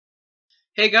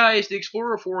Hey guys, the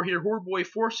Explorer 4 here,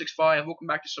 HorrorBoy465. Welcome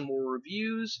back to some more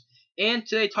reviews. And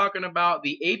today talking about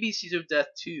the ABCs of Death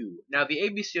 2. Now, the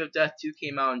ABC of Death 2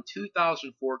 came out in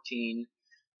 2014.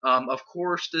 Of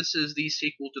course, this is the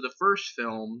sequel to the first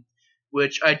film,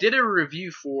 which I did a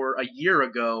review for a year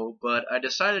ago, but I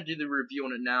decided to do the review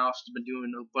on it now since I've been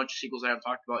doing a bunch of sequels I haven't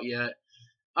talked about yet.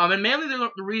 And mainly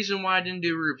the reason why I didn't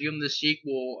do a review on the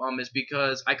sequel is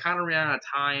because I kind of ran out of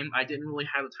time. I didn't really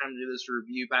have the time to do this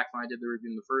review back when I did the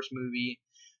review on the first movie.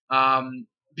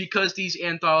 Because these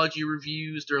anthology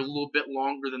reviews, they're a little bit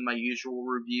longer than my usual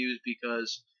reviews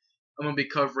because I'm going to be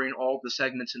covering all the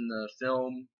segments in the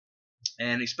film,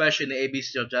 and especially in the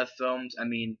ABC of Death films. I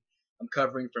mean, I'm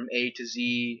covering from A to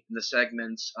Z in the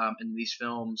segments in these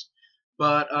films.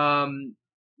 But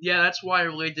yeah, that's why I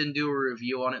really didn't do a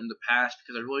review on it in the past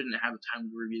because I really didn't have the time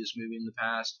to review this movie in the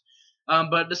past.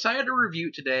 But decided to review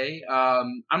it today.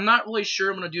 I'm not really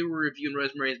sure I'm gonna do a review on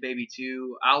Rosemary's Baby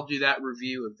 2. I'll do that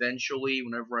review eventually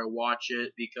whenever I watch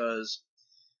it because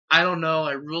I don't know.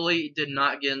 I really did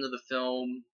not get into the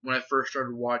film when I first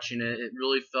started watching it. It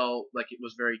really felt like it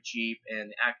was very cheap and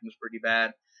the acting was pretty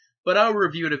bad. But I'll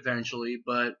review it eventually.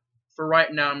 But for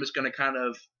right now, I'm just going to kind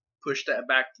of push that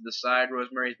back to the side,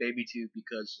 Rosemary's Baby 2,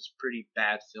 because it's a pretty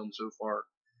bad film so far.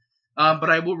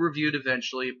 But I will review it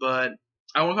eventually. But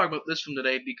I want to talk about this film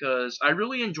today because I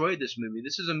really enjoyed this movie.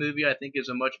 This is a movie I think is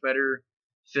a much better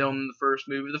film than the first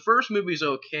movie. The first movie is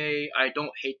okay. I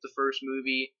don't hate the first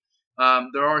movie.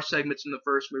 There are segments in the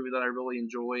first movie that I really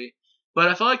enjoy, but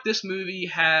I feel like this movie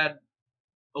had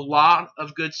a lot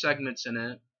of good segments in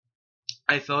it.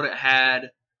 I felt it had,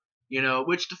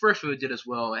 which the first movie did as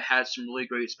well. It had some really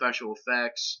great special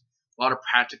effects, a lot of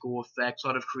practical effects, a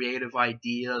lot of creative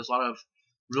ideas, a lot of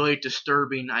really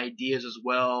disturbing ideas as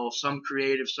well. Some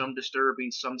creative, some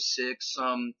disturbing, some sick,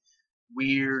 some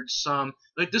weird, some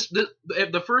like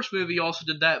the first movie also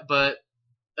did that, but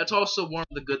that's also one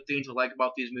of the good things I like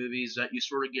about these movies, that you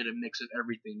sort of get a mix of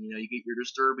everything. You get your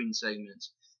disturbing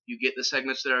segments, you get the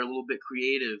segments that are a little bit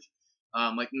creative,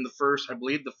 like in the first, I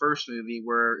believe the first movie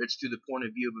where it's through the point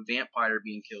of view of a vampire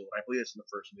being killed. I believe it's in the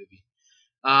first movie.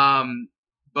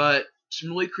 But some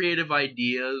really creative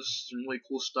ideas, some really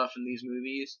cool stuff in these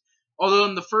movies. Although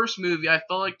in the first movie, I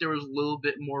felt like there was a little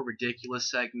bit more ridiculous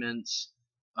segments,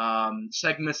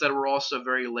 segments that were also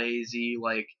very lazy,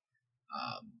 like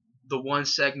um, the one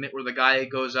segment where the guy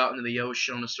goes out into the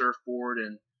ocean on a surfboard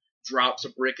and drops a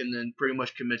brick and then pretty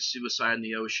much commits suicide in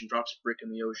the ocean, drops a brick in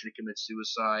the ocean and commits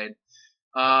suicide.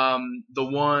 The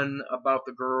one about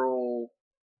the girl,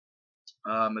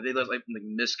 I think that's like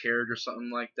miscarriage or something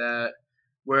like that,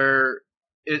 where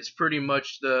it's pretty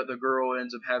much the girl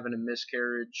ends up having a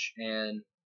miscarriage and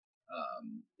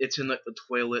it's in like the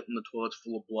toilet and the toilet's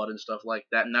full of blood and stuff like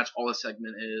that, and that's all the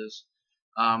segment is.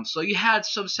 So you had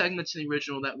some segments in the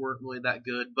original that weren't really that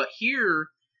good, but here,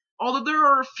 although there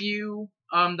are a few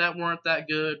that weren't that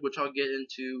good, which I'll get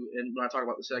into when I talk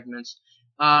about the segments,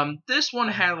 this one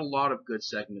had a lot of good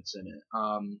segments in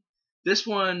it. This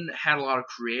one had a lot of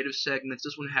creative segments.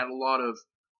 This one had a lot of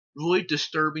really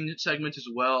disturbing segments as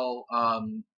well.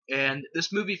 And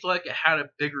this movie felt like it had a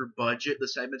bigger budget. The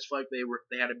segments felt like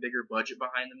they had a bigger budget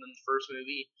behind them than the first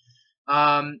movie.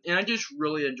 And I just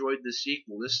really enjoyed the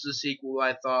sequel. This is a sequel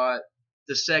I thought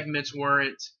the segments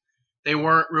weren't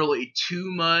really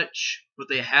too much, but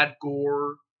they had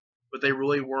gore, but they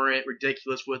really weren't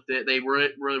ridiculous with it. They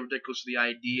weren't really ridiculous with the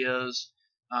ideas.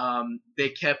 They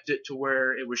kept it to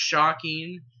where it was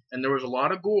shocking, and there was a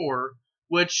lot of gore,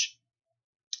 which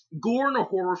gore in a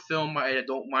horror film, I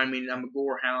don't mind. I mean, I'm a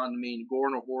gore hound. I mean, gore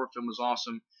in a horror film is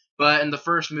awesome. But in the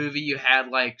first movie, you had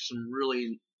like some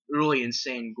really, really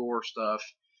insane gore stuff.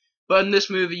 But in this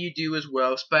movie, you do as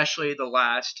well, especially the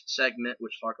last segment,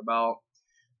 which we'll talk about.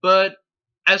 But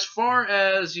as far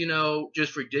as,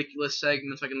 just ridiculous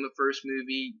segments like in the first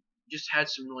movie, just had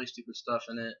some really stupid stuff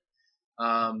in it.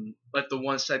 Like the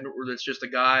one segment where it's just a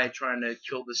guy trying to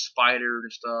kill the spider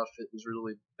and stuff. It was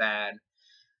really bad.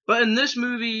 But in this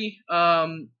movie,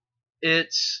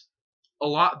 it's a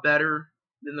lot better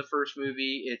than the first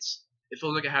movie. It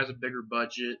feels like it has a bigger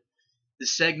budget. The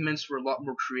segments were a lot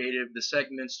more creative. The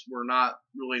segments were not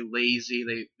really lazy.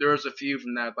 There was a few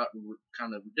from that I thought were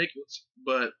kind of ridiculous,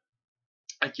 but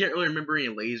I can't really remember any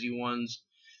lazy ones.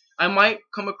 I might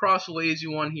come across a lazy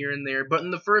one here and there, but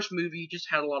in the first movie, you just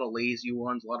had a lot of lazy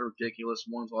ones, a lot of ridiculous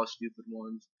ones, a lot of stupid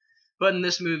ones. But in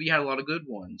this movie, you had a lot of good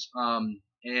ones.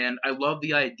 And I love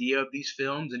the idea of these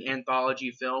films, an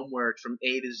anthology film where it's from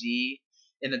A to Z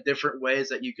in the different ways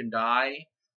that you can die.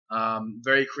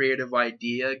 Very creative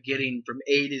idea, getting from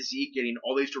A to Z, getting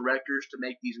all these directors to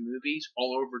make these movies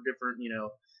all over different,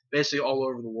 basically all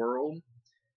over the world.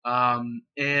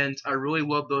 And I really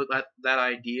love that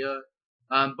idea.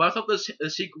 But I thought the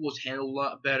sequel was handled a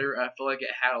lot better. I feel like it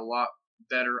had a lot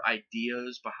better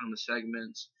ideas behind the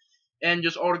segments, and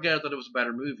just altogether, I thought it was a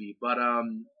better movie. But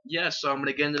yeah, so I'm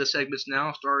gonna get into the segments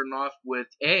now, starting off with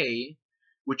A,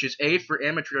 which is A for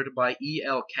Amateur, directed by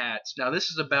E.L. Katz. Now this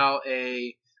is about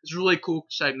a really cool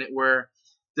segment where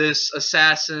this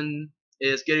assassin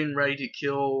is getting ready to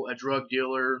kill a drug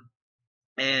dealer,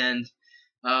 and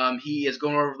he is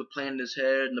going over the plan in his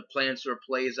head, and the plan sort of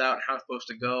plays out how it's supposed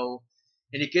to go.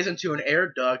 And he gets into an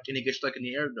air duct, and he gets stuck in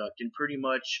the air duct, and pretty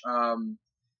much.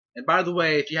 And by the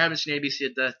way, if you haven't seen ABC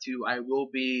of Death 2, I will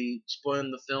be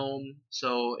spoiling the film.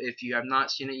 So if you have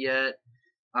not seen it yet,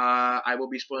 I will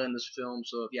be spoiling this film.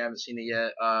 So if you haven't seen it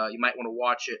yet, you might want to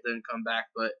watch it, then come back.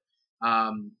 But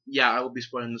yeah, I will be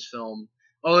spoiling this film.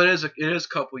 Oh, it is a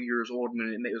couple years old. I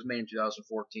mean, it was made in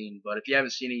 2014. But if you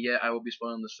haven't seen it yet, I will be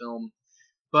spoiling this film.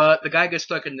 But the guy gets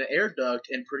stuck in the air duct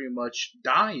and pretty much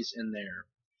dies in there.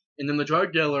 And then the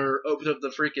drug dealer opens up the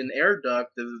freaking air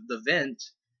duct, the vent,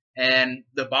 and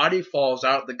the body falls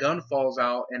out, the gun falls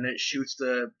out, and it shoots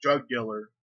the drug dealer,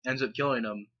 ends up killing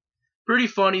him. Pretty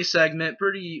funny segment,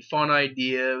 pretty fun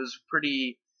idea. It was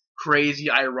pretty crazy,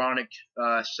 ironic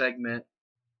segment,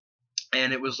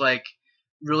 and it was like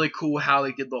really cool how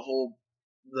they did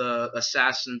the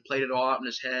assassin played it all out in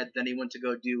his head. Then he went to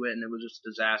go do it, and it was just a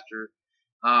disaster.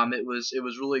 It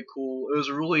was really cool. It was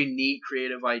a really neat,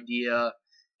 creative idea,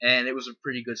 and it was a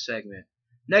pretty good segment.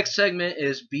 Next segment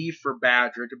is B for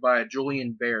Badger, directed by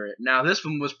Julian Barrett. Now this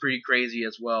one was pretty crazy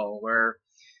as well, where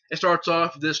it starts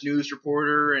off with this news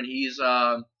reporter, and he's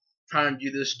trying to do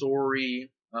this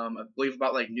story, I believe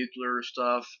about like nuclear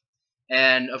stuff,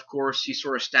 and of course he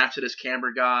sort of snaps at his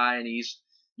camera guy, and he's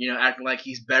acting like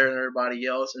he's better than everybody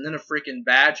else, and then a freaking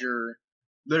badger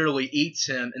literally eats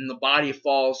him, and the body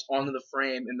falls onto the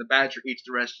frame, and the badger eats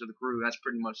the rest of the crew. That's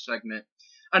pretty much the segment.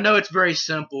 I know it's very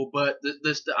simple, but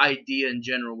the idea in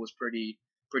general was pretty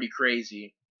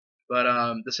crazy. But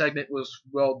the segment was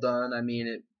well done. I mean,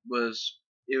 it was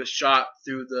shot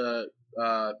through the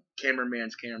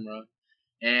cameraman's camera,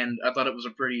 and I thought it was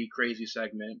a pretty crazy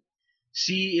segment.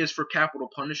 C is for Capital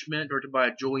Punishment, directed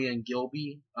by Julian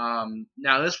Gilby.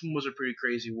 Now this one was a pretty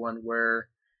crazy one where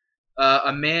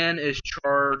a man is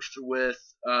charged with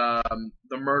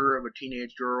the murder of a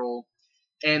teenage girl,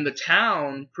 and the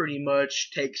town pretty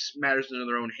much takes matters into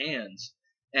their own hands,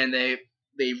 and they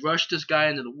rush this guy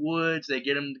into the woods. They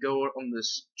get him to go on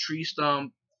this tree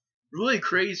stump. Really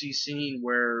crazy scene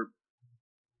where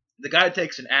the guy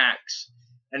takes an axe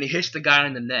and he hits the guy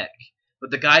in the neck,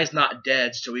 but the guy's not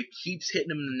dead, so he keeps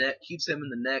hitting him in the neck, keeps him in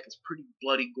the neck. It's a pretty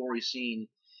bloody, gory scene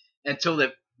until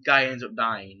the guy ends up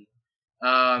dying.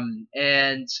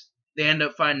 And they end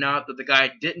up finding out that the guy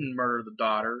didn't murder the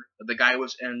daughter, that the guy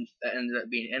ended up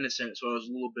being innocent. So it was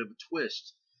a little bit of a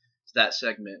twist to that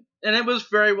segment, and it was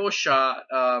very well shot.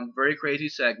 Very crazy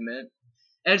segment.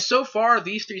 And so far,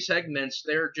 these three segments,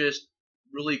 they're just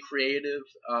really creative.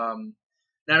 I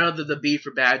know that the B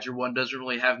for Badger one doesn't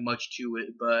really have much to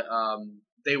it, but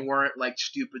they weren't like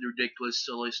stupid, ridiculous,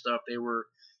 silly stuff. They were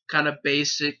kind of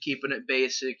basic, keeping it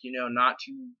basic, not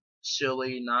too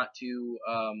silly, not too,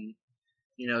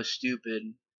 stupid.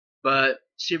 But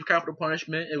C for Capital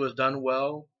Punishment, it was done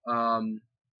well,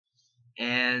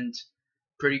 and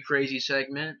pretty crazy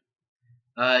segment.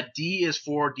 D is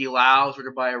for DeLau's,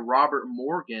 written by Robert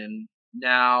Morgan.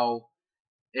 Now,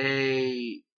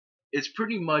 it's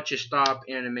pretty much a stop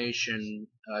animation,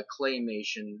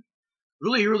 claymation.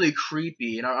 Really, really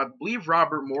creepy. And I believe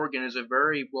Robert Morgan is a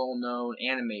very well-known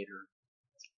animator.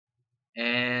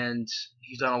 And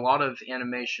he's done a lot of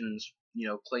animations,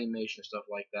 claymation, stuff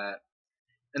like that.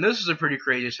 And this is a pretty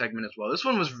crazy segment as well. This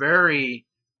one was very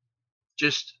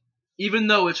just, even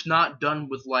though it's not done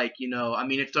with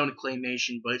it's done with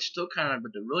claymation, but it's still kind of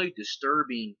a really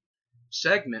disturbing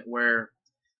segment where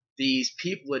these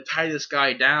people that tie this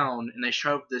guy down and they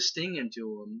shove this thing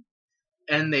into him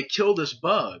and they kill this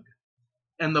bug.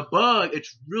 And the bug,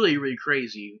 it's really, really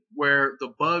crazy, where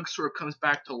the bug sort of comes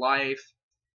back to life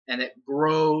and it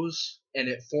grows and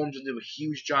it forms into a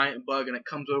huge giant bug, and it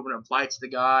comes over and it bites the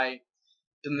guy.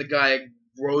 Then the guy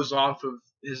grows off of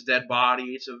his dead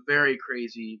body. It's a very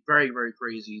crazy, very, very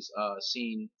crazy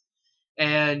scene.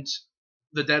 And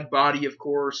the dead body, of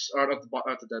course, not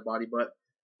the dead body, but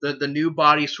the new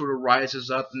body sort of rises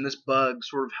up, and this bug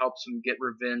sort of helps him get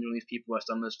revenge on these people that's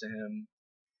done this to him.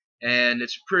 And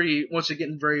it's pretty, once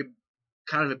again, very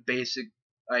kind of a basic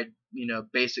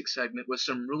segment with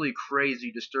some really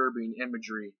crazy, disturbing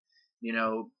imagery,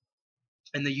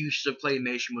 and the use of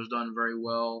claymation was done very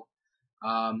well.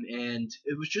 And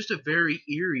it was just a very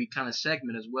eerie kind of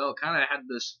segment as well. Kind of had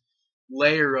this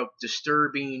layer of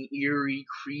disturbing, eerie,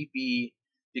 creepy,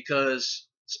 because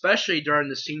especially during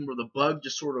the scene where the bug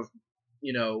just sort of,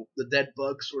 the dead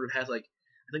bug sort of has like,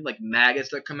 I think like maggots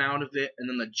that come out of it, and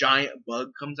then the giant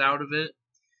bug comes out of it.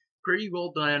 Pretty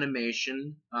well done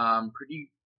animation,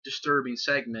 pretty disturbing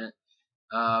segment,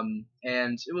 and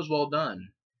it was well done.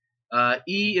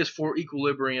 E is for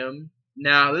Equilibrium.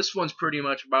 Now, this one's pretty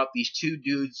much about these two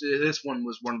dudes. This one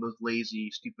was one of those lazy,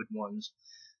 stupid ones.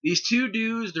 These two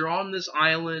dudes, they're on this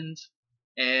island,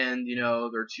 and,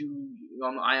 they're two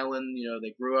on the island,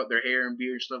 they grew up their hair and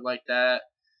beard, stuff like that.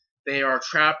 They are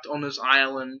trapped on this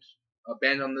island,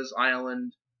 abandoned on this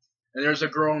island, and there's a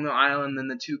girl on the island, and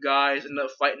the two guys end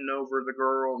up fighting over the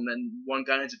girl, and then one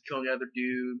guy ends up killing the other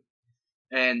dude.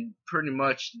 And pretty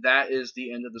much that is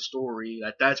the end of the story.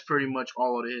 That's pretty much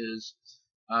all it is.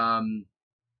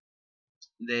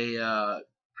 They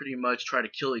pretty much try to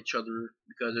kill each other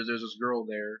because there's this girl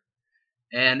there.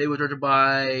 And it was directed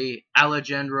by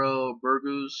Alejandro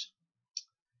Burgos.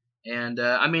 And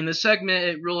I mean, the segment,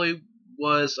 it really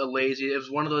was a lazy. It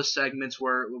was one of those segments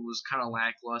where it was kind of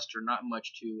lackluster, not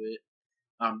much to it.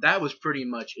 That was pretty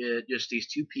much it. Just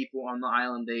these two people on the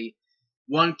island.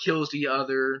 One kills the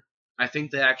other. I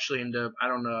think they actually end up, I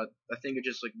don't know, I think it's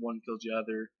just like one kills the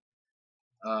other.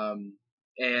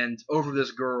 And over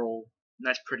this girl, and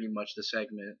that's pretty much the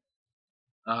segment.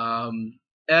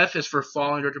 F is for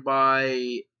Falling, directed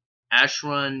by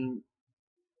Ashran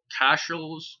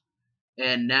Cashels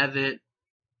and Navit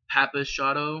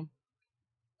Papashato.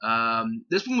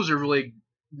 This one was a really,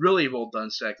 really well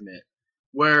done segment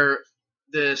where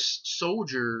this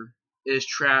soldier is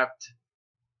trapped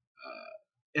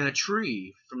in a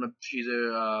tree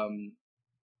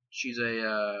she's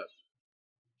a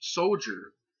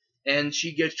soldier, and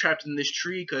she gets trapped in this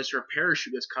tree because her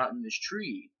parachute gets caught in this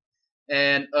tree,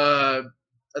 and I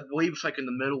believe it's like in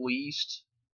the Middle East.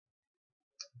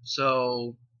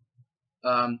 So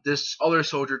this other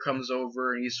soldier comes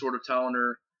over and he's sort of telling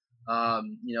her,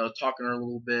 talking to her a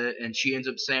little bit, and she ends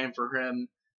up saying for him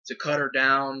to cut her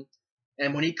down,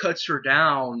 and when he cuts her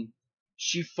down,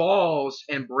 she falls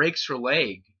and breaks her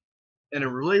leg in a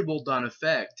really well done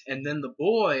effect. And then the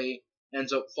boy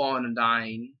ends up falling and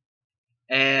dying.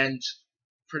 And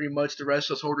pretty much the rest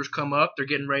of the soldiers come up. They're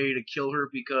getting ready to kill her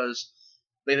because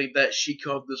they think that she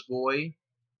killed this boy.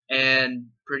 And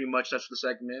pretty much that's the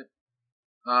segment.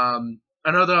 I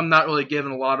know that I'm not really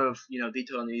giving a lot of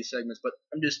detail on these segments, but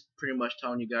I'm just pretty much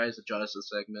telling you guys the gist of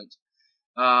the segment.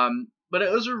 But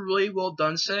it was a really well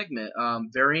done segment.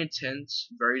 Very intense,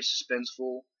 very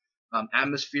suspenseful.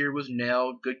 Atmosphere was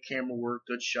nailed. Good camera work,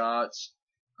 good shots.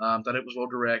 Thought it was well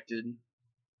directed,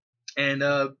 and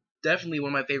definitely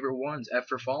one of my favorite ones. F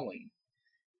for Falling.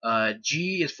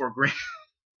 G is for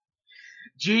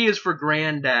G is for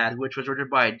Granddad, which was directed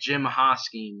by Jim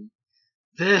Hosking.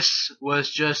 This was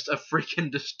just a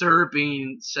freaking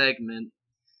disturbing segment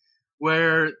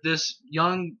where this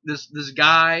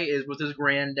guy is with his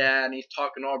granddad and he's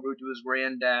talking all rude to his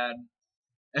granddad.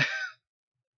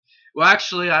 Well,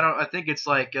 actually, I think it's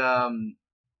like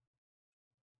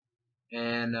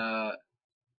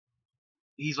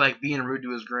he's like being rude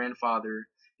to his grandfather.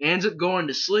 He ends up going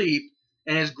to sleep,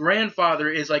 and his grandfather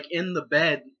is like in the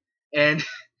bed, and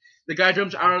the guy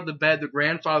jumps out of the bed. The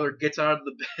grandfather gets out of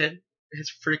the bed.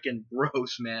 It's freaking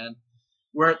gross, man.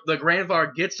 Where the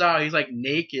grandfather gets out, he's like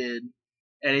naked,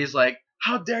 and he's like,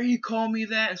 "How dare you call me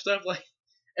that?" and stuff like.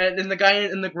 And then the guy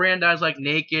and the granddad's like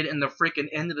naked, and the freaking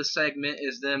end of the segment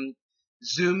is them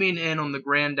zooming in on the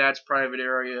granddad's private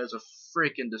area. Is a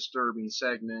freaking disturbing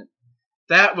segment.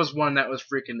 That was one that was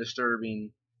freaking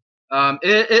disturbing.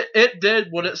 It did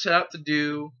what it set out to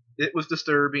do. It was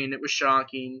disturbing. It was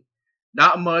shocking.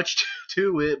 Not much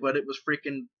to it, but it was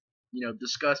freaking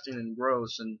disgusting and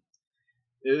gross, and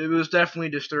it was definitely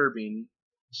disturbing.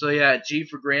 So yeah, G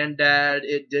for Granddad.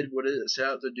 It did what it set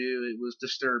out to do. It was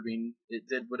disturbing. It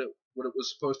did what it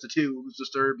was supposed to do. It was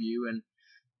disturb you, and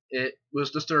it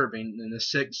was disturbing in the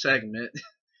segment.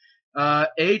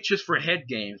 H is for Head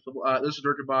Games. This was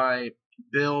directed by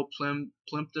Bill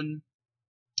Plympton,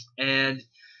 and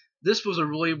this was a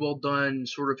really well done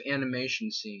sort of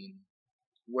animation scene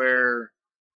where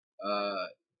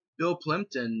Bill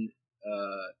Plympton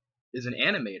is an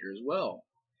animator as well.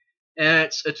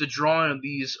 And it's a drawing of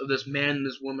this man and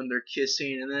this woman, they're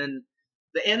kissing, and then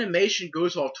the animation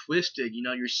goes all twisted.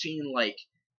 You're seeing like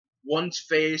one's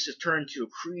face is turned into a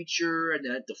creature, and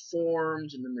then it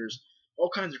deforms, and then there's all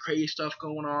kinds of crazy stuff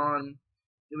going on.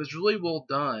 It was really well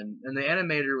done, and the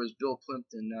animator was Bill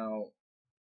Plympton. Now,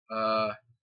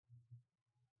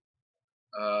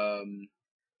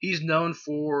 He's known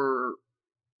for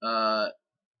uh,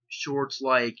 shorts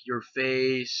like Your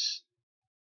Face,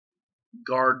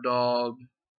 Guard Dog,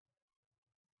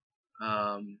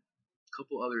 a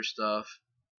couple other stuff.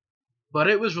 But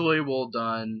it was really well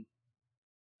done.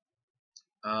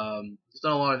 He's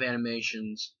done a lot of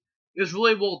animations. It was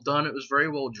really well done. It was very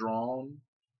well drawn,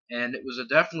 and it was a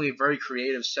definitely very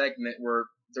creative segment where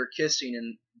they're kissing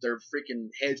and their freaking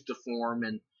heads deform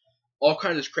and all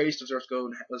kinds of crazy stuff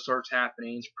starts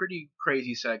happening. It's a pretty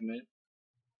crazy segment.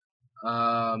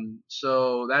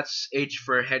 So that's H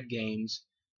for Head Games.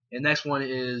 And next one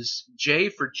is J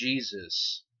for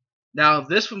Jesus. Now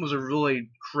this one was a really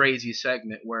crazy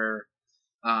segment where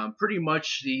pretty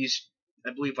much these,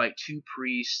 I believe, like two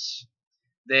priests,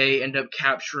 they end up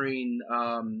capturing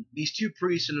these two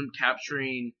priests end up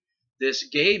capturing this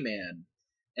gay man,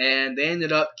 and they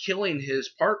ended up killing his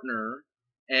partner,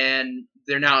 and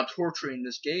they're now torturing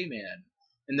this gay man.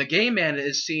 And the gay man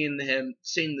is seeing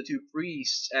the two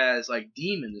priests as like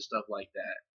demons and stuff like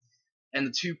that. And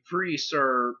the two priests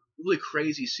are really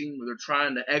crazy scene where they're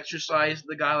trying to exorcise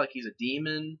the guy like he's a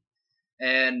demon,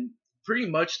 and pretty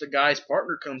much the guy's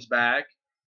partner comes back,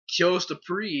 kills the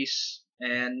priest,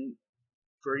 and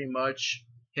pretty much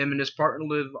him and his partner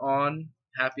live on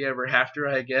happy ever after,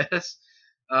 I guess.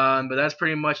 But that's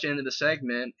pretty much the end of the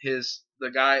segment.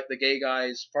 The gay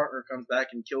guy's partner comes back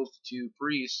and kills the two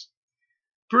priests.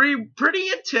 Pretty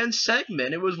intense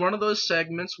segment. It was one of those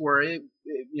segments where it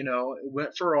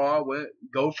went for all, went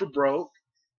go for broke.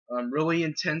 Really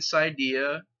intense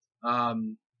idea.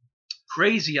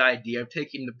 Crazy idea of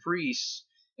taking the priests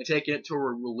and taking it to a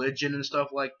religion and stuff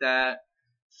like that.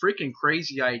 Freaking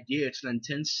crazy idea. It's an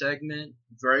intense segment,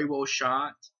 very well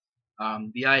shot.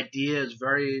 The idea is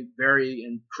very,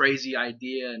 very crazy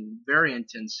idea and very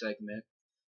intense segment.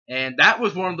 And that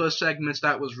was one of those segments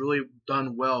that was really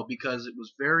done well because it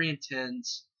was very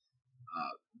intense,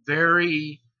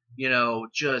 very,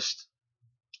 just,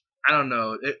 I don't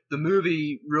know. The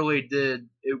movie really did,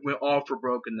 it went all for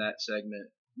broke in that segment.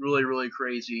 Really, really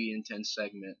crazy, intense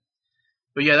segment.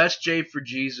 But yeah, that's J for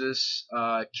Jesus.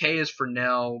 K is for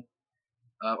Nell.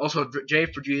 Also, J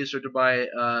for Jesus, directed by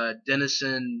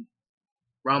Denison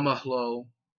Ramahlo.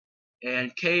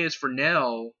 And K is for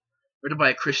Nell, written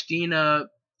by Christina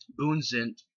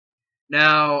Bunzint.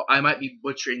 Now, I might be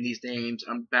butchering these names.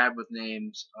 I'm bad with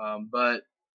names. But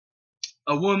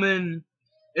a woman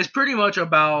is pretty much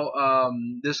about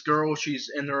this girl.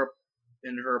 She's in her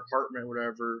apartment,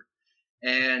 whatever,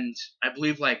 and I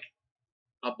believe like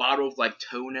a bottle of like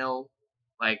toenail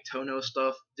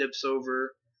stuff dips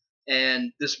over,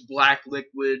 and this black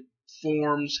liquid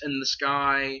forms in the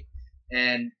sky,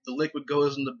 and the liquid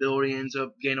goes in the building, ends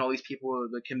up getting all these people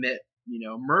to commit,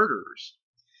 murders.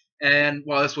 And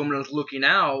while this woman is looking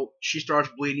out, she starts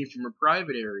bleeding from her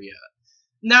private area.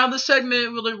 Now the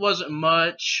segment really wasn't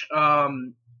much.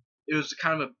 It was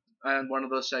kind of one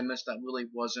of those segments that really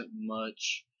wasn't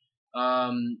much.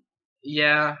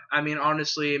 Yeah, I mean,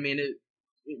 honestly, it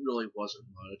really wasn't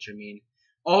much. I mean,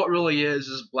 all it really is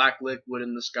black liquid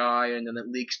in the sky, and then it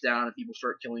leaks down, and people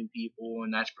start killing people,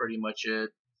 and that's pretty much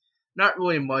it. Not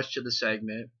really much to the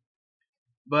segment.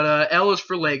 But L is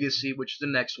for Legacy, which is the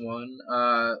next one.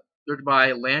 Directed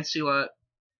by Lancelot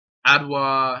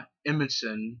Adwa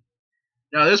Emerson.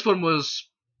 Now, this one was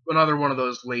another one of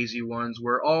those lazy ones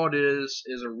where all it is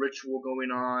a ritual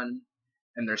going on,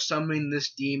 and they're summoning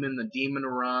this demon. The demon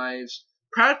arrives.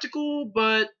 Practical,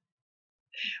 but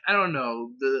I don't know.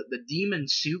 The demon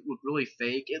suit looked really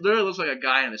fake. It literally looks like a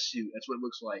guy in a suit. That's what it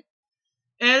looks like.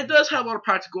 And it does have a lot of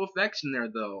practical effects in there,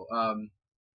 though.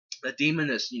 The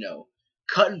demon is,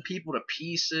 cutting people to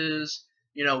pieces.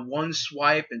 One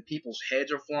swipe and people's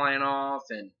heads are flying off,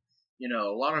 and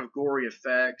a lot of gory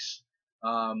effects.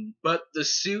 But the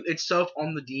suit itself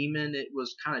on the demon, it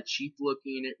was kind of cheap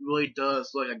looking. It really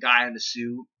does look like a guy in a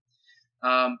suit.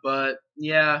 But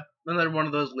yeah, another one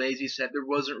of those lazy sets. There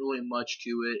wasn't really much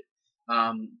to it.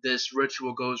 This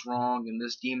ritual goes wrong, and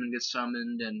this demon gets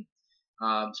summoned and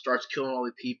starts killing all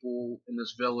the people in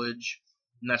this village,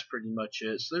 and that's pretty much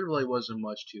it. So there really wasn't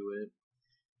much to it.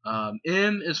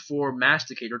 M is for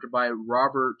Masticator, directed by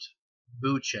Robert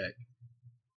Buchek.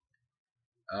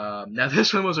 Now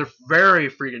this one was a very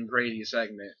freaking crazy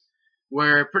segment,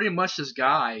 where pretty much this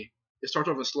guy, it starts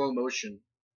off in slow motion,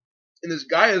 and this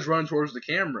guy is running towards the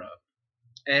camera,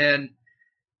 and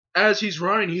as he's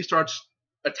running, he starts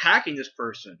attacking this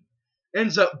person,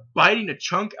 ends up biting a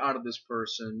chunk out of this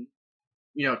person,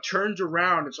 turns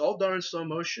around, it's all done in slow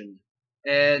motion,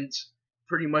 and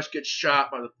pretty much gets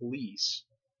shot by the police.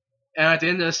 And at the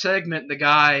end of the segment, the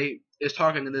guy is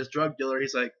talking to this drug dealer.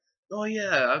 He's like, "Oh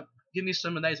yeah, give me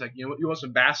some of that." He's like, "You want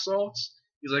some bath salts?"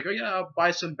 He's like, oh yeah, I'll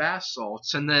buy some bath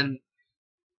salts, and then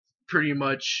pretty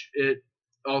much it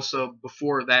also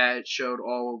before that it showed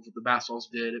all of the bath salts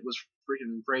did. It was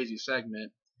freaking crazy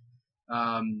segment.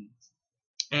 Um,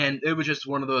 and it was just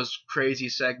one of those crazy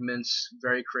segments,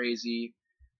 very crazy,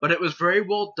 but it was very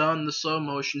well done. The slow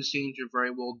motion scenes were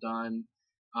very well done,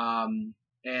 um,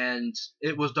 and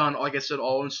it was done, like I said,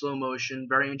 all in slow motion.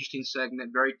 Very interesting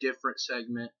segment, very different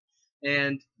segment,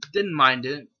 and didn't mind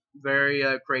it. Very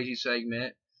crazy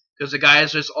segment because the guy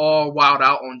is just all wild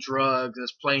out on drugs and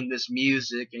is playing this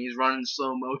music and he's running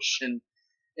slow motion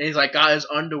and he's like got his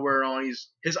underwear on.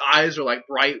 His eyes are like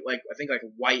bright, like I think like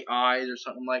white eyes or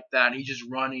something like that. And he's just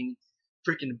running,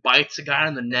 freaking bites a guy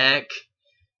in the neck,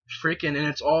 freaking, and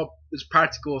it's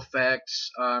practical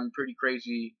effects. Pretty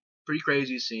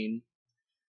crazy scene.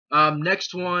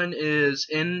 Next one is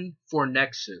In for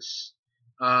Nexus.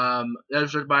 That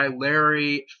was written by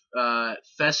Larry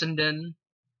Fessenden.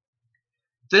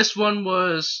 This one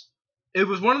was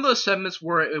one of those segments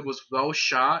where it was well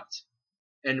shot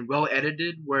and well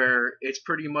edited, where it's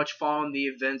pretty much following the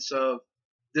events of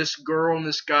this girl and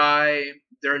this guy.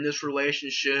 They're in this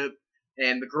relationship,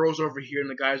 and the girl's over here and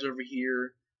the guy's over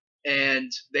here,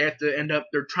 and they have to end up.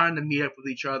 They're trying to meet up with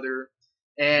each other,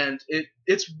 and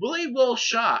it's really well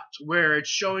shot, where it's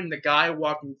showing the guy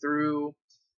walking through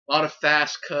a lot of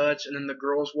fast cuts, and then the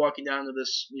girl's walking down to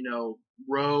this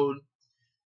road,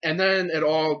 and then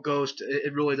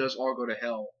it really does all go to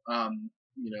hell.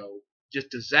 Just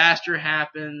disaster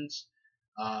happens.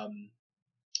 Um,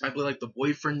 I believe like the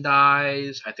boyfriend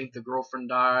dies. I think the girlfriend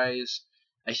dies.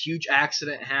 A huge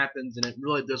accident happens, and it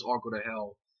really does all go to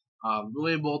hell.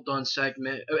 Really well done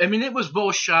segment. I mean, it was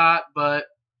well shot, but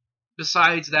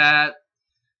besides that,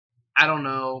 I don't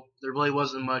know. There really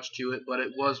wasn't much to it, but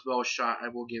it was well shot. I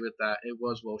will give it that. It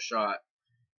was well shot.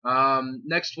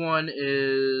 Next one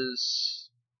is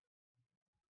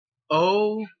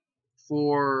O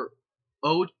for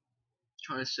O.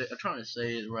 I'm trying to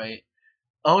say it right.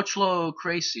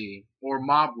 Ochlocracy, or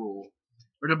Mob Rule,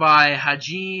 written by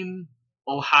Hajime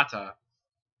Ohata.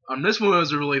 This one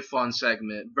was a really fun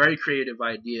segment, very creative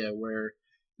idea, where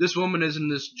this woman is in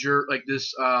this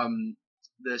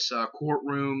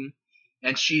courtroom,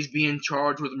 and she's being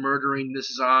charged with murdering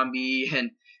this zombie,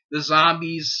 and the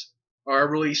zombies are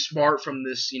really smart from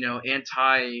this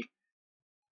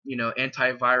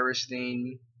antivirus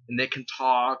thing, and they can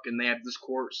talk, and they have this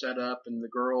court set up, and the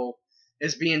girl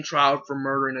is being tried for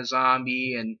murdering a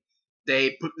zombie, and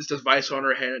they put this device on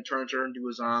her head and it turns her into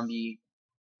a zombie.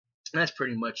 And that's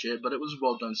pretty much it, but it was a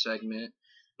well done segment.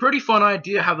 Pretty fun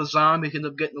idea how the zombie can end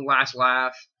up getting the last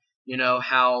laugh.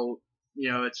 How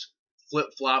it's flip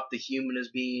flop. The human is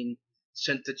being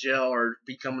sent to jail or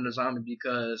becoming a zombie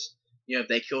because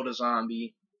they killed a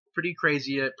zombie. Pretty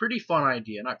crazy, pretty fun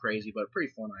idea. Not crazy, but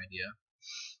pretty fun idea.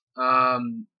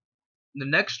 The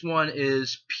next one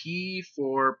is P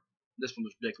for. This one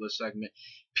was a ridiculous segment.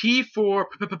 P for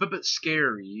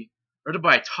Scary, written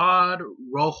by Todd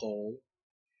Rohol.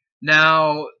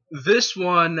 Now, this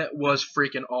one was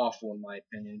freaking awful in my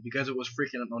opinion because it was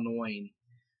freaking annoying.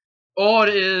 All it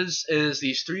is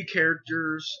these three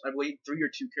characters, I believe 3 or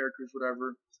 2 characters,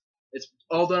 whatever. It's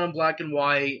all done in black and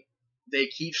white. They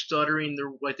keep stuttering.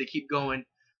 They keep going.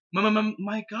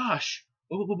 My gosh,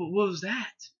 what was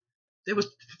that? It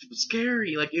was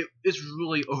scary. Like it's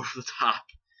really over the top.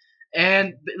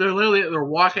 And they're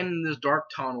walking in this dark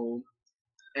tunnel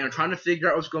and are trying to figure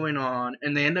out what's going on,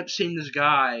 and they end up seeing this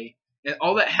guy, and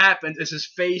all that happens is his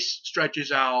face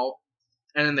stretches out,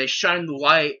 and then they shine the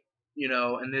light,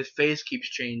 and his face keeps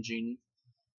changing,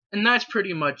 and that's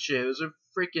pretty much it. It was a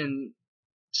freaking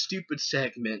stupid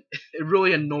segment, a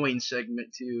really annoying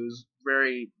segment too. It was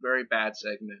very, very bad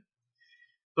segment.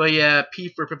 But yeah, P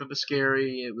for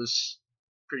Scary. It was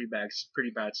pretty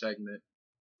bad segment.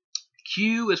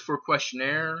 Q is for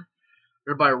Questionnaire,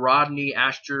 written by Rodney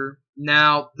Asher.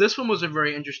 Now, this one was a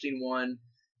very interesting one,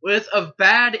 with a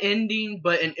bad ending,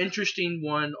 but an interesting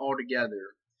one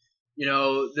altogether.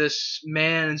 This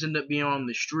man ends up being on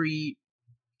the street,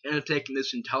 ended up taking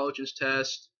this intelligence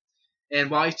test, and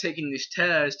while he's taking this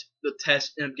test, the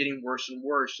test ends up getting worse and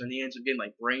worse, and he ends up getting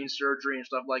like brain surgery and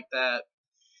stuff like that.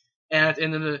 And at the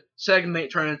end of the segment,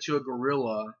 it turned into a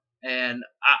gorilla. And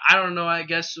I don't know, I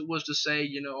guess it was to say,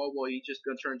 oh, well, he's just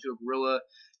going to turn into a gorilla,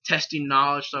 testing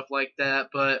knowledge, stuff like that.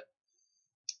 But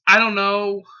I don't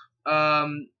know.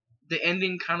 The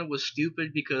ending kind of was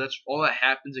stupid because that's all that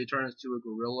happens. They turn into a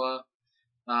gorilla.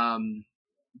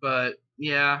 But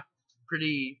yeah,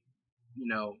 pretty,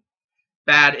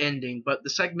 bad ending. But the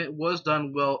segment was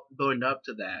done well building up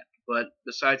to that. But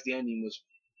besides, the ending was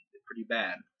pretty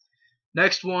bad.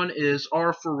 Next one is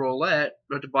R for Roulette,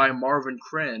 directed by Marvin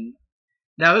Kren.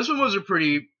 Now this one was a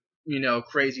pretty,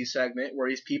 crazy segment where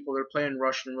these people are playing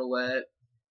Russian roulette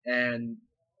and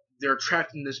they're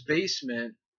trapped in this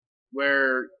basement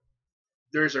where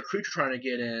there's a creature trying to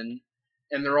get in,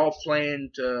 and they're all playing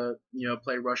to,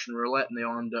 play Russian roulette, and they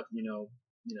all end up,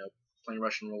 playing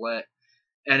Russian roulette,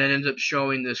 and it ends up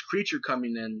showing this creature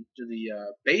coming in to the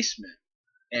basement,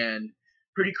 and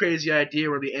pretty crazy idea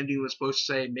where the ending was supposed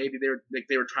to say maybe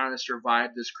they were trying to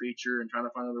survive this creature and trying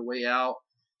to find another way out,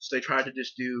 so they tried to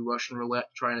just do Russian roulette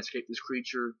to try and escape this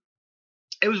creature.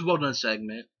 It was a well done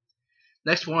segment.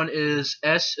 Next one is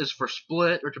S is for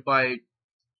Split, directed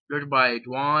by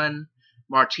Juan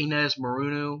Martinez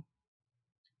Maruno.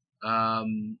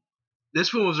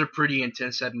 This one was a pretty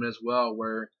intense segment as well,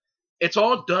 where it's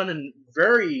all done in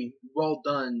very well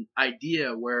done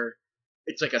idea, where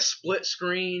it's like a split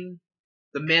screen.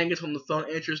 The man gets on the phone,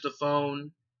 answers the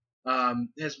phone.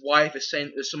 His wife is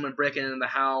saying there's someone breaking into the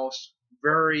house.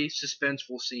 Very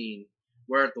suspenseful scene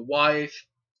where the wife,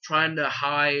 trying to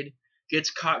hide,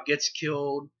 gets caught, gets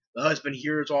killed. The husband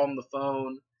hears all on the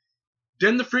phone.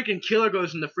 Then the freaking killer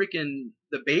goes in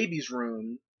the baby's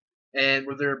room, and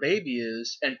where their baby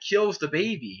is, and kills the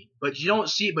baby. But you don't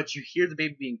see it, but you hear the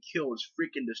baby being killed. It's a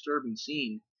freaking disturbing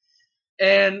scene.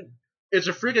 And it's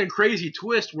a freaking crazy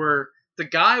twist where the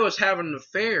guy was having an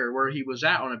affair where he was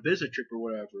out on a business trip or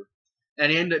whatever,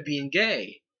 and he ended up being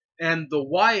gay. And the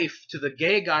wife to the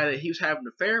gay guy that he was having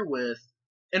an affair with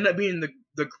ended up being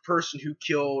the person who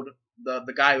killed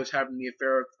the guy who was having the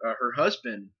affair with her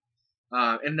husband.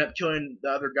 Ended up killing the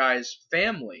other guy's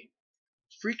family.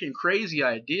 Freaking crazy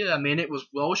idea. I mean, it was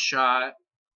well shot.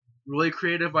 Really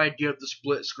creative idea of the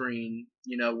split screen,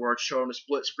 where it's showing a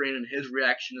split screen and his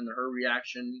reaction and her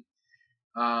reaction.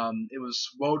 It was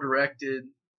well directed,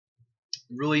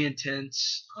 really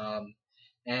intense,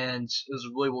 and it was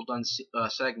a really well done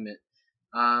segment.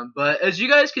 But as you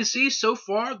guys can see so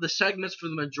far, the segments for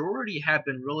the majority have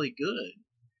been really good.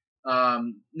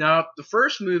 Now, the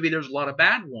first movie, there's a lot of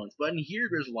bad ones, but in here,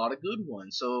 there's a lot of good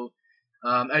ones. So,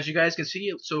 as you guys can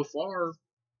see so far,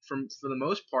 for the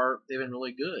most part, they've been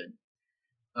really good.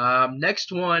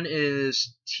 Next one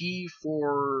is T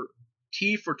for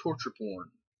Torture Porn,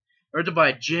 directed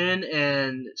by Jin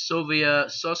and Sylvia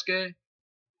Suske.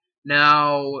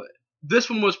 Now, this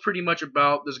one was pretty much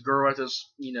about this girl at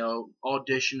this,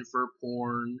 audition for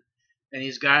porn, and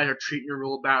these guys are treating her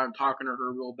real bad and talking to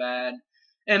her real bad.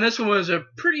 And this one was a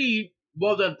pretty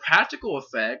well done practical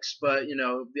effects, but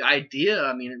the idea,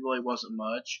 I mean, it really wasn't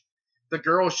much. The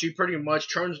girl, she pretty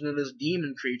much turns into this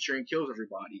demon creature and kills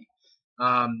everybody.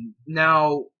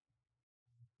 Now,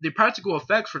 the practical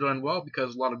effects were done well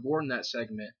because a lot of gore in that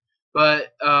segment. But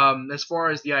as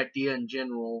far as the idea in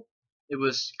general, it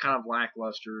was kind of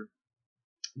lackluster.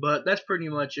 But that's pretty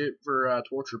much it for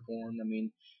torture porn. I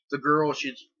mean, the girl,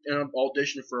 she's in an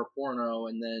audition for a porno,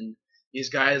 and then these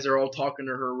guys are all talking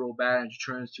to her real bad, and she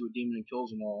turns to a demon and kills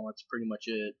them all. That's pretty much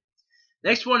it.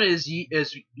 Next one is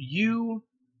U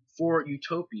for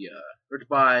Utopia, written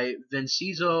by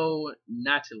Vincenzo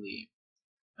Natali,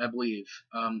 I believe.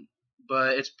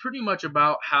 But it's pretty much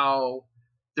about how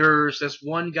there's this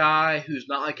one guy who's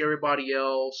not like everybody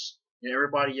else, and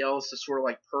everybody else is sort of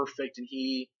like perfect, and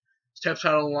he steps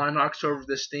out of the line, knocks over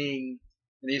this thing,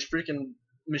 and these freaking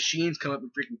machines come up and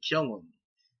freaking kill him.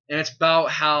 And it's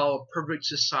about how perfect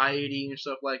society and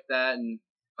stuff like that, and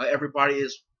everybody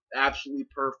is absolutely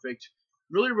perfect.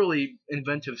 Really, really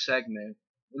inventive segment,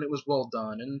 and it was well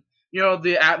done. And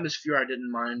the atmosphere I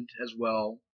didn't mind as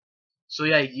well. So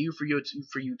yeah, U for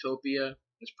Utopia.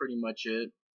 That's pretty much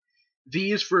it.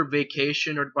 V is for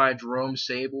Vacation, or by Jerome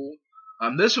Sable.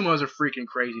 This one was a freaking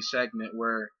crazy segment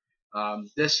where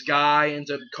this guy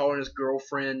ends up calling his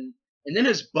girlfriend, and then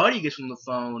his buddy gets on the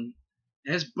phone,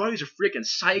 and his buddy's a freaking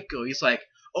psycho. He's like,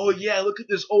 "Oh yeah, look at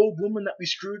this old woman that we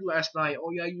screwed last night.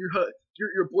 Oh yeah,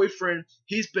 your boyfriend,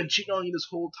 he's been cheating on you this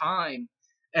whole time."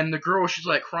 And the girl, she's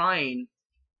like crying.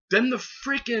 Then the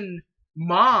freaking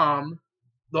mom,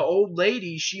 the old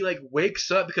lady, she like wakes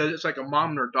up because it's like a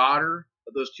mom and her daughter.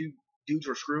 Those two dudes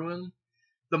were screwing.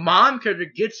 The mom character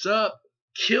gets up,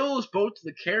 kills both of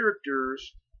the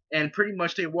characters, and pretty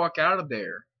much they walk out of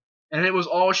there. And it was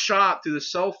all shot through the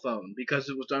cell phone because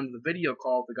it was done with a video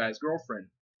call with the guy's girlfriend.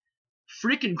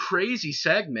 Freaking crazy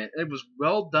segment. It was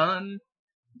well done.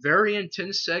 Very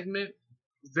intense segment.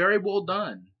 Very well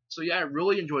done. So yeah, I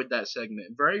really enjoyed that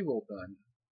segment. Very well done.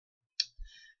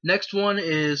 Next one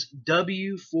is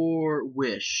W for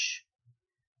Wish.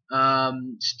 It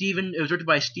was directed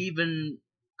by Steven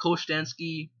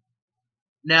Kostanski.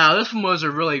 Now, this one was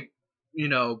a really,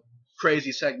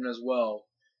 crazy segment as well.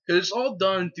 because it's all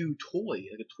done through toy,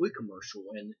 like a toy commercial,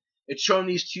 and it's showing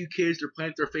these two kids they're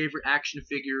playing with their favorite action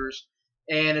figures,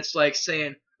 and it's like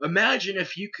saying, imagine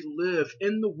if you could live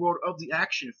in the world of the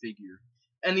action figure,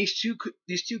 and these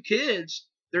two kids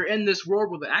they're in this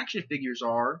world where the action figures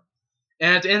are,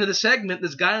 and at the end of the segment,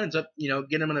 this guy ends up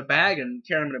getting them in a bag and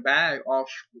carrying them off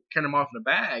in a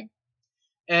bag,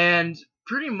 and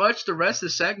pretty much the rest of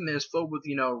the segment is filled with,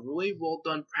 really well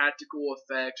done practical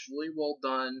effects, really well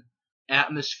done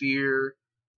atmosphere,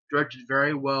 directed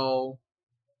very well.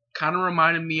 Kind of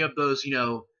reminded me of those,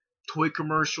 toy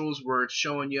commercials where it's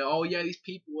showing you, oh yeah, these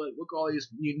people, look at all these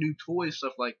new toys,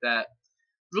 stuff like that.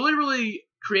 Really, really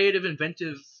creative,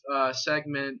 inventive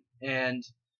segment, and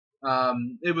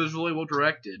it was really well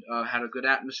directed. Had a good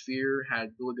atmosphere,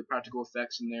 had really good practical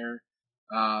effects in there.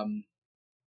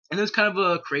 And it was kind of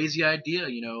a crazy idea,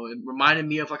 It reminded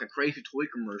me of like a crazy toy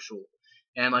commercial,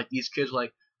 and like these kids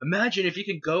like, imagine if you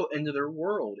could go into their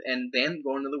world, and then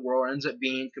going into the world ends up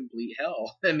being complete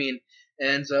hell. I mean, it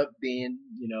ends up being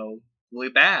really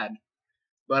bad.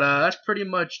 But that's pretty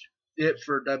much it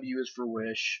for W is for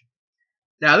Wish.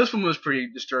 Now this one was pretty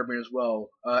disturbing as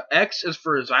well. X is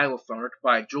for Xylophone,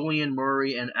 by Julian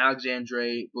Murray and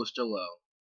Alexandre Bustillo.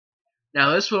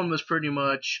 Now, this one was pretty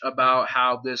much about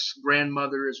how this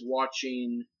grandmother is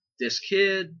watching this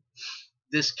kid.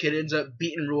 This kid ends up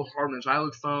beating real hard on his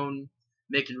xylophone,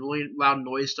 making really loud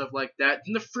noise, stuff like that.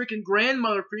 Then the freaking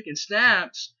grandmother freaking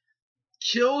snaps,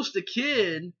 kills the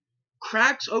kid,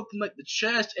 cracks open like the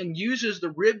chest, and uses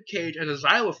the rib cage as a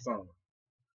xylophone.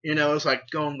 It's like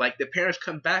going like the parents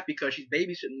come back because she's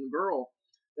babysitting the girl.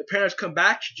 The parents come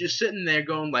back, she's just sitting there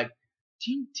going like,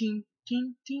 ting ting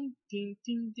ting ting ting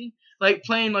ting ting, like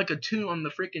playing like a tune on the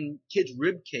freaking kid's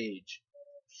rib cage.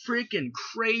 Freaking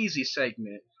crazy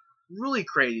segment, really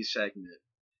crazy segment.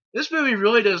 This movie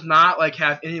really does not like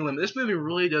have any limit. This movie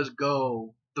really does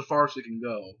go the farthest it can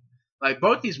go. Like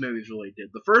both these movies really did.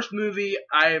 The first movie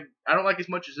I don't like as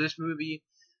much as this movie,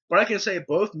 but I can say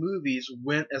both movies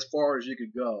went as far as you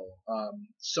could go.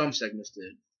 Some segments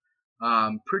did.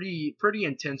 Pretty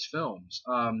intense films.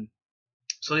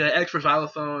 So yeah, X for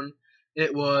Xylophone.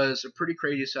 It was a pretty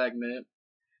crazy segment.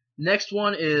 Next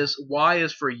one is Y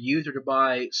is for Youth, directed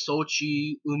by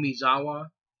Soichi Umizawa.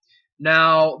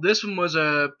 Now, this one was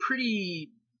a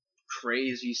pretty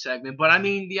crazy segment, but I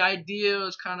mean, the idea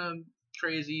was kind of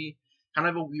crazy, kind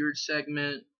of a weird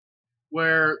segment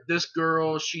where this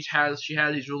girl, she has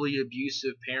these really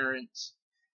abusive parents,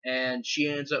 and she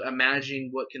ends up imagining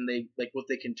what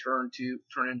they can turn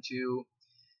into,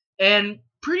 and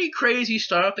pretty crazy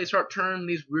stuff. They start turning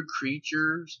these weird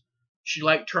creatures. She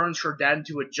like turns her dad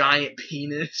into a giant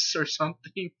penis or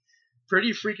something.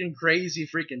 Pretty freaking crazy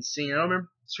freaking scene. I don't remember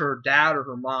if it's her dad or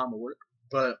her mom or whatever,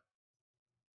 but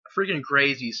freaking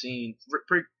crazy scene.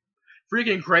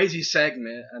 Freaking crazy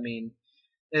segment. I mean,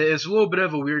 it's a little bit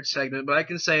of a weird segment, but I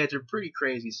can say it's a pretty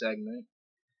crazy segment.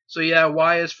 So yeah,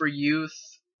 Y is for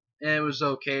Youth, and it was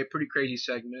okay. Pretty crazy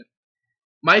segment.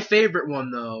 My favorite one,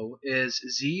 though, is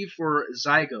Z for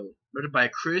Zygote, written by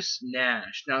Chris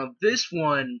Nash. Now, this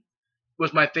one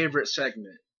was my favorite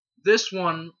segment. This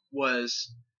one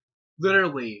was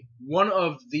literally one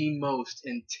of the most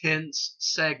intense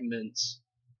segments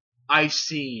I've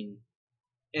seen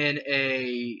in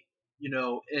in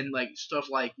like stuff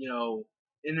like,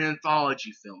 in an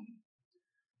anthology film.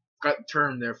 Got the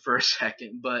term there for a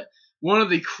second, but one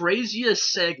of the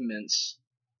craziest segments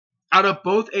out of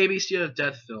both ABC of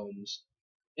Death films,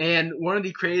 and one of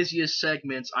the craziest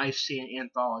segments I've seen in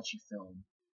anthology film,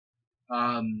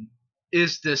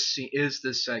 is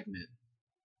this segment.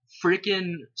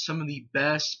 Freaking some of the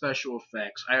best special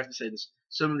effects. I have to say this.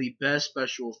 Some of the best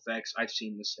special effects I've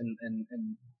seen this in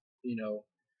an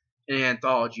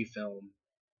anthology film.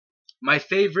 My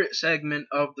favorite segment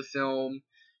of the film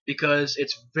because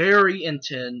it's very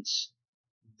intense,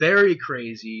 very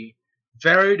crazy,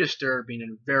 very disturbing,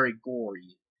 and very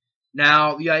gory.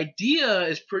 Now, the idea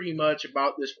is pretty much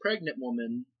about this pregnant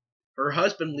woman. Her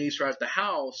husband leaves her at the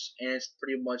house, and it's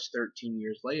pretty much 13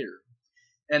 years later.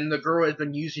 And the girl has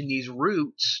been using these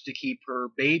roots to keep her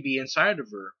baby inside of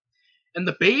her. And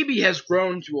the baby has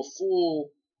grown to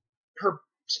her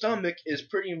stomach is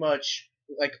pretty much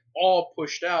like all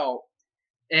pushed out,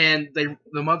 and the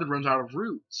mother runs out of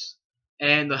roots.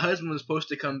 And the husband was supposed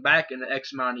to come back in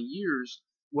X amount of years.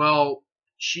 Well,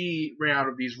 she ran out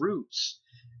of these roots,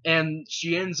 and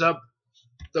she ends up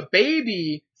the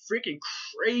baby freaking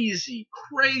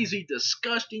crazy,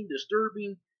 disgusting,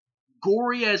 disturbing,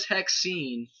 gory as heck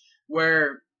scene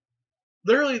where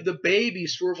literally the baby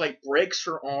sort of like breaks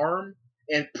her arm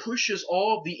and pushes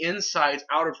all of the insides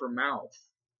out of her mouth.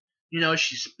 You know,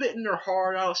 she's spitting her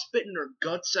heart out, spitting her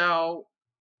guts out,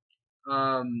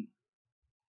 um,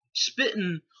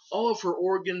 spitting all of her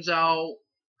organs out.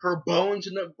 Her bones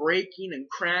end up breaking and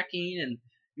cracking, and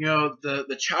you know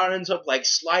the child ends up like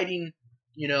sliding,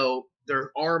 you know,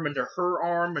 their arm into her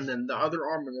arm, and then the other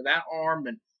arm into that arm,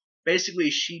 and basically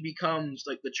she becomes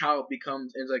like the child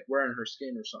becomes is like wearing her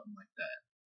skin or something like that.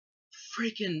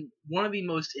 Freaking one of the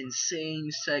most insane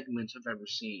segments I've ever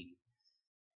seen.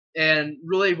 And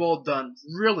really well done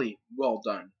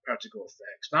practical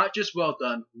effects. Not just well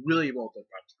done, really well done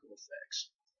practical effects.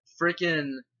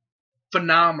 Freaking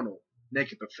phenomenal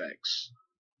makeup effects.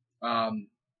 Um,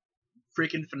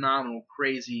 freaking phenomenal,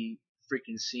 crazy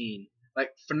freaking scene. Like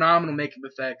phenomenal makeup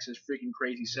effects is freaking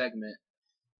crazy segment.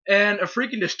 And a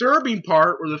freaking disturbing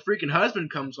part where the freaking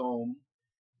husband comes home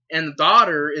and the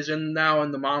daughter is now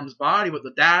in the mom's body, but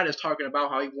the dad is talking about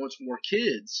how he wants more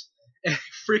kids. And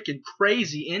freaking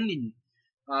crazy ending.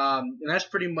 And that's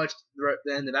pretty much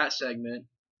the end of that segment.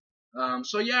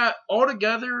 So yeah,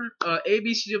 altogether,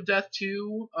 ABC of Death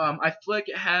 2, I feel like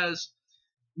it has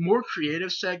more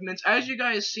creative segments. As you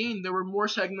guys seen, there were more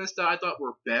segments that I thought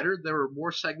were better. There were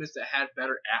more segments that had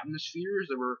better atmospheres.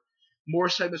 There were more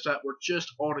segments that were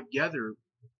just altogether,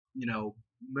 you know,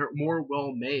 more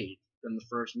well made than the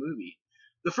first movie.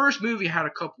 The first movie had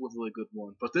a couple of really good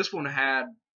ones, but this one had,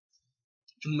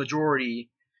 for the majority,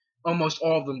 almost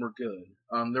all of them were good.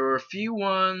 There were a few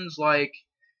ones like,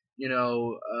 you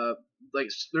know, like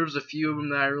there was a few of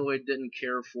them that I really didn't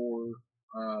care for,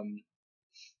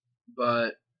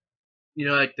 but you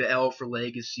know, like the L for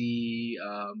Legacy,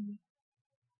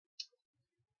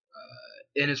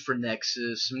 N is for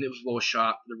Nexus. I mean, it was well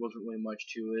shot, but there wasn't really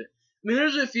much to it. I mean,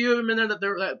 there's a few of them in there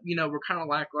that you know were kind of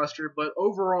lackluster, but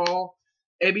overall,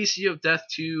 ABC of Death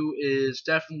 2 is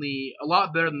definitely a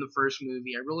lot better than the first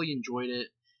movie. I really enjoyed it.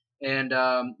 And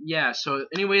yeah, so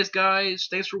anyways, guys,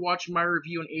 thanks for watching my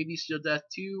review on ABC of Death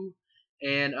 2.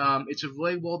 And it's a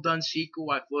really well done sequel.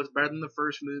 I feel it's better than the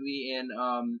first movie.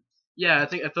 And yeah, I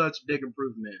feel it's a big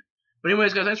improvement. But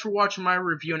anyways, guys, thanks for watching my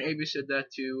review on ABC of Death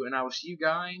 2. And I will see you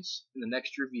guys in the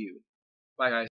next review. Bye, guys.